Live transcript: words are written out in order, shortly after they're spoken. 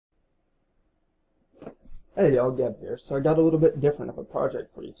Hey, y'all, Geb here. So I got a little bit different of a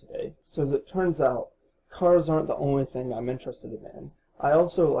project for you today. So as it turns out, cars aren't the only thing I'm interested in. I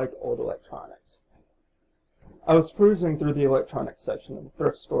also like old electronics. I was perusing through the electronics section of the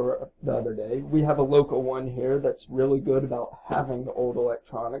thrift store the other day. We have a local one here that's really good about having old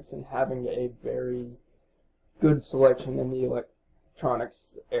electronics and having a very good selection in the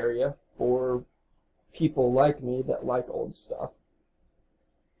electronics area for people like me that like old stuff.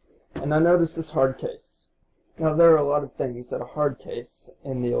 And I noticed this hard case. Now, there are a lot of things that a hard case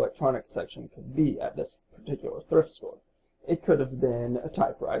in the electronics section could be at this particular thrift store. It could have been a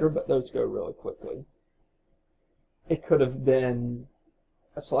typewriter, but those go really quickly. It could have been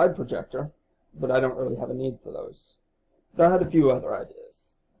a slide projector, but I don't really have a need for those. But I had a few other ideas.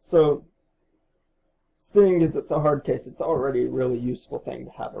 So, seeing as it's a hard case, it's already a really useful thing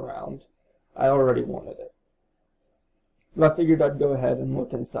to have around. I already wanted it. But I figured I'd go ahead and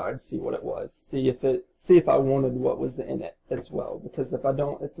look inside, see what it was, see if I wanted what was in it as well. Because if I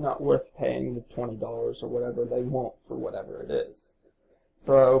don't, it's not worth paying the $20 or whatever they want for whatever it is.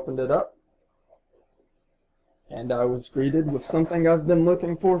 So I opened it up, and I was greeted with something I've been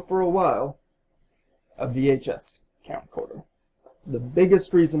looking for a while: a VHS camcorder. The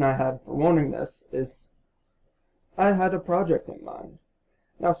biggest reason I had for wanting this is I had a project in mind.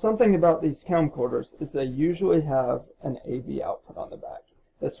 Now, something about these camcorders is they usually have an AV output on the back.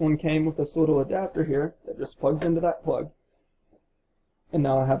 This one came with this little adapter here that just plugs into that plug. And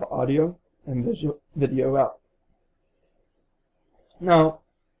now I have audio and video out. Now,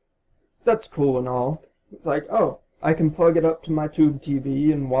 that's cool and all. It's like, oh, I can plug it up to my tube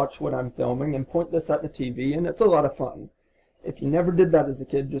TV and watch what I'm filming and point this at the TV, and it's a lot of fun. If you never did that as a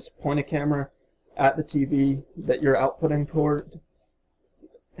kid, just point a camera at the TV that you're outputting toward.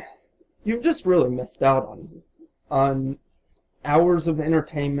 You've just really missed out on hours of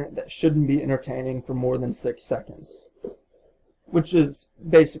entertainment that shouldn't be entertaining for more than 6 seconds. Which is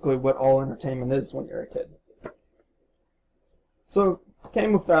basically what all entertainment is when you're a kid. So, it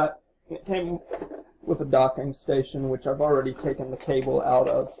came with that. It came with a docking station, which I've already taken the cable out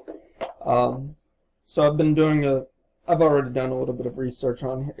of. So I've already done a little bit of research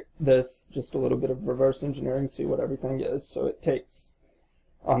on this, just a little bit of reverse engineering, see what everything is. So it takes,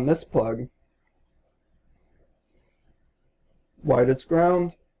 on this plug, white is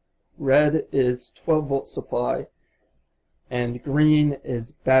ground, red is 12-volt supply, and green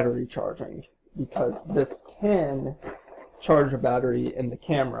is battery charging, because this can charge a battery in the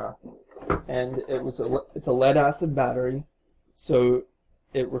camera, and it's a lead acid battery, so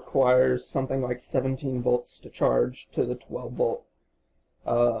it requires something like 17 volts to charge to the 12-volt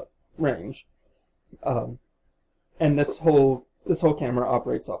range, and this whole camera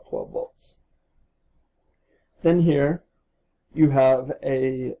operates off 12 volts. Then here you have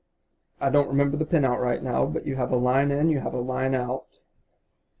I don't remember the pin out right now, but you have a line in, you have a line out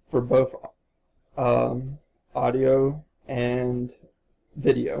for both audio and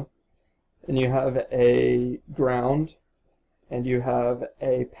video. And you have a ground, and you have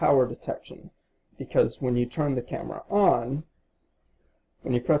a power detection, because when you turn the camera on,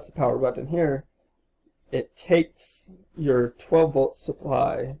 when you press the power button here, it takes your 12-volt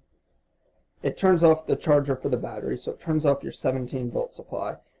supply, it turns off the charger for the battery, so it turns off your 17-volt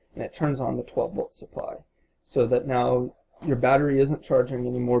supply, and it turns on the 12-volt supply, so that now your battery isn't charging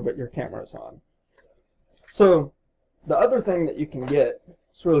anymore, but your camera's on. So, the other thing that you can get,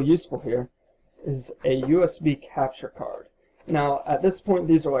 it's really useful here, is a USB capture card. Now, at this point,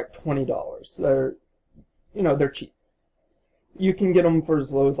 these are like $20. They're cheap. You can get them for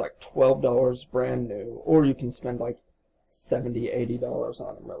as low as like $12 brand new, or you can spend like $70, $80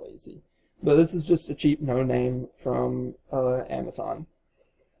 on them real easy. But this is just a cheap no-name from Amazon.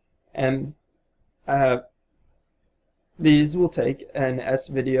 And these will take an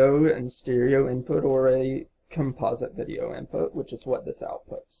S-video and stereo input, or a composite video input, which is what this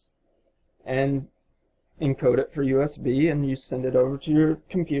outputs, and encode it for USB, and you send it over to your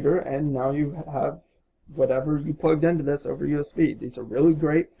computer, and now you have whatever you plugged into this over USB. These are really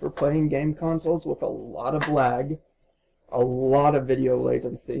great for playing game consoles with a lot of lag, a lot of video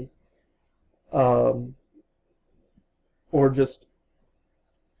latency, or just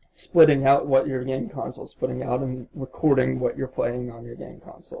splitting out what your game console is putting out and recording what you're playing on your game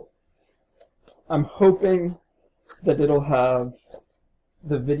console. I'm hoping that it'll have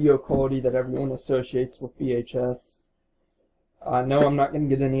the video quality that everyone associates with VHS. I know I'm not going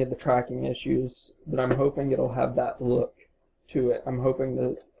to get any of the tracking issues, but I'm hoping it'll have that look to it. I'm hoping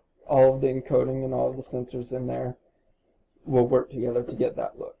that all of the encoding and all of the sensors in there will work together to get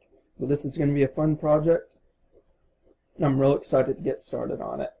that look. But this is going to be a fun project, and I'm real excited to get started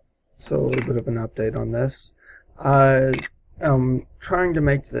on it. So a little bit of an update on this. I am trying to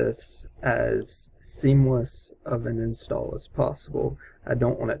make this as seamless of an install as possible. I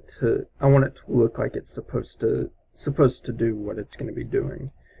want it to look like it's supposed to do what it's going to be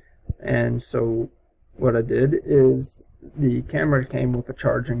doing. And so what I did is the camera came with a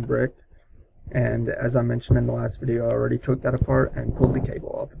charging brick, and as I mentioned in the last video, I already took that apart and pulled the cable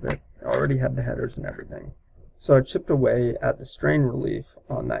off of it. I already had the headers and everything. So I chipped away at the strain relief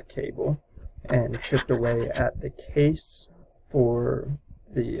on that cable and chipped away at the case for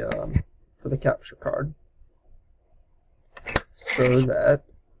the capture card, so that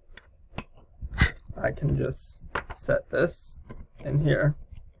I can just set this in here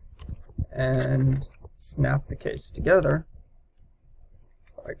and snap the case together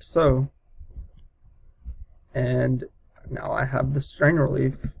like so, and now I have the strain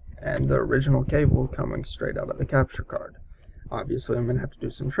relief and the original cable coming straight out of the capture card. Obviously I'm going to have to do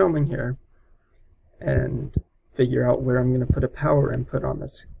some trimming here and figure out where I'm going to put a power input on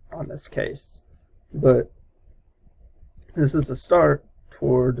this case, but this is a start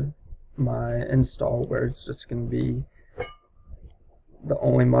toward my install where it's just going to be the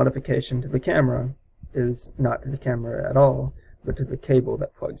only modification to the camera is not to the camera at all, but to the cable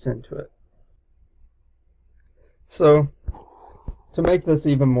that plugs into it. So to make this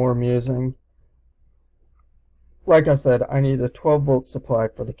even more amusing, like I said, I need a 12-volt supply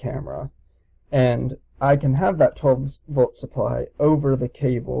for the camera, and I can have that 12-volt supply over the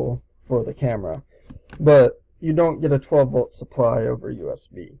cable for the camera, but you don't get a 12-volt supply over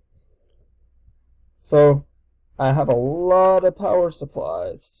USB. So I have a lot of power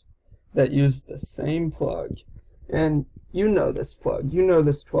supplies that use the same plug, and you know this plug, you know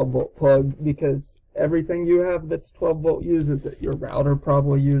this 12-volt plug, because everything you have that's 12-volt uses it. Your router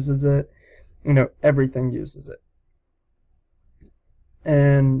probably uses it, you know, everything uses it.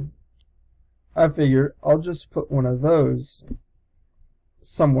 And I figure I'll just put one of those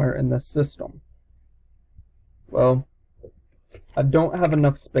somewhere in this system. Well, I don't have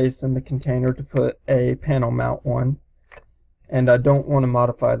enough space in the container to put a panel mount one, and I don't want to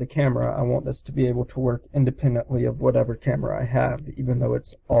modify the camera. I want this to be able to work independently of whatever camera I have, even though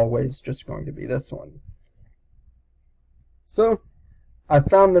it's always just going to be this one. So I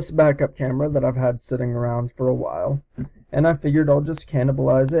found this backup camera that I've had sitting around for a while, and I figured I'll just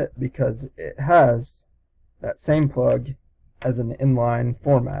cannibalize it because it has that same plug as an inline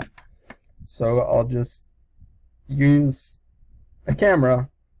format. So I'll just use a camera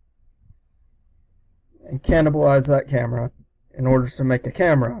and cannibalize that camera in order to make a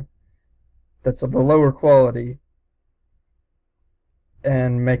camera that's of a lower quality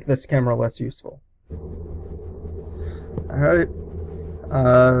and make this camera less useful. Alright,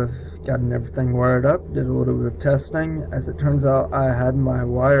 I've gotten everything wired up, did a little bit of testing. As it turns out, I had my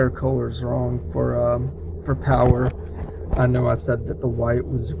wire colors wrong for power. I know I said that the white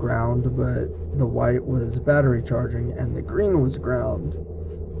was ground, but the white was battery charging and the green was ground,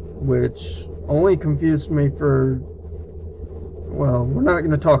 which only confused me for, well, we're not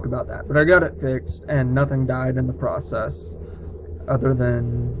going to talk about that, but I got it fixed and nothing died in the process other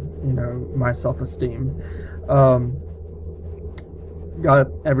than, you know, my self-esteem. Got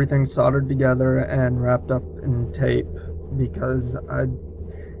everything soldered together and wrapped up in tape because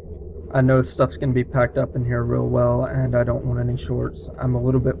I know stuff's going to be packed up in here real well and I don't want any shorts. I'm a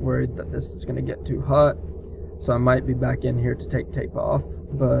little bit worried that this is going to get too hot, so I might be back in here to take tape off,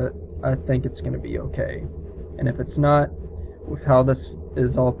 but I think it's going to be okay. And if it's not, with how this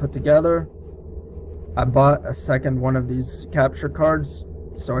is all put together, I bought a second one of these capture cards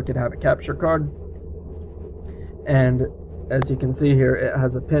so I could have a capture card, and as you can see here, it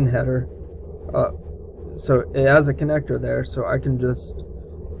has a pin header, so it has a connector there, so I can just,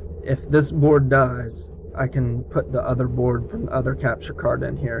 if this board dies, I can put the other board from the other capture card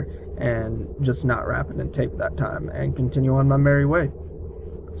in here and just not wrap it in tape that time and continue on my merry way.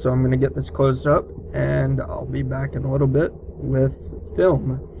 So I'm going to get this closed up and I'll be back in a little bit with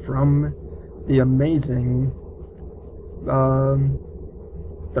film from the amazing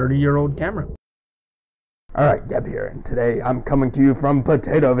 30-year-old camera. Alright, Deb here, and today I'm coming to you from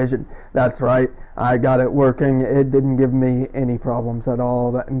Potato Vision. That's right, I got it working. It didn't give me any problems at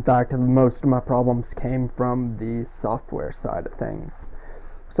all. In fact, most of my problems came from the software side of things.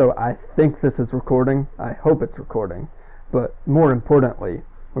 So I think this is recording. I hope it's recording. But more importantly,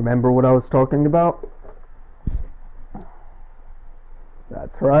 remember what I was talking about?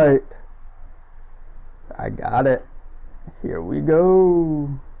 That's right. I got it. Here we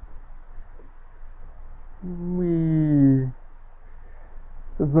go.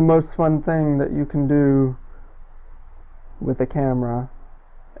 This is the most fun thing that you can do with a camera,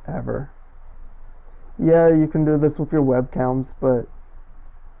 ever. Yeah, you can do this with your webcams, but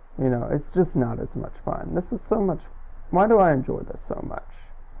you know, it's just not as much fun. This is so much. Why do I enjoy this so much?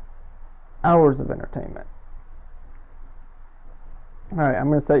 Hours of entertainment. Alright, I'm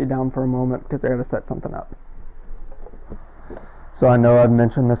going to set you down for a moment because I got to set something up. So I know I've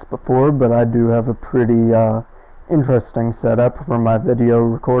mentioned this before, but I do have a pretty interesting setup for my video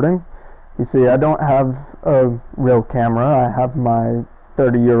recording. You see, I don't have a real camera. I have my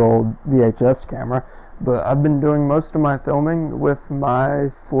 30-year-old VHS camera, but I've been doing most of my filming with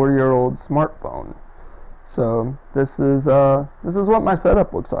my 4-year-old smartphone. So this is what my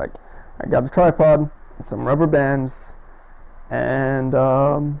setup looks like. I got a tripod, some rubber bands, and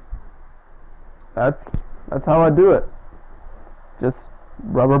that's how I do it. Just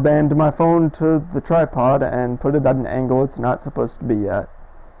rubber band my phone to the tripod and put it at an angle it's not supposed to be at,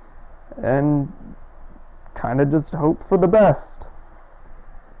 and kind of just hope for the best.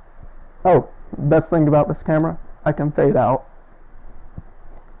 Oh, best thing about this camera, I can fade out.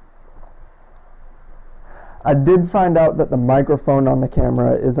 I did find out that the microphone on the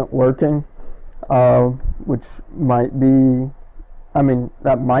camera isn't working, which might be,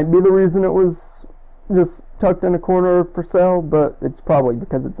 that might be the reason it was just tucked in a corner for sale, but it's probably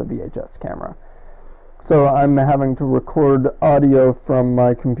because it's a VHS camera. So I'm having to record audio from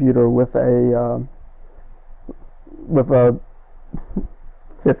my computer with a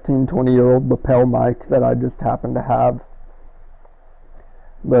 15-20-year-old lapel mic that I just happen to have.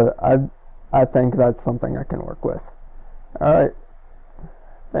 But I think that's something I can work with. Alright,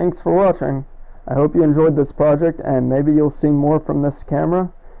 thanks for watching. I hope you enjoyed this project, and maybe you'll see more from this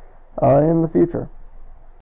camera in the future.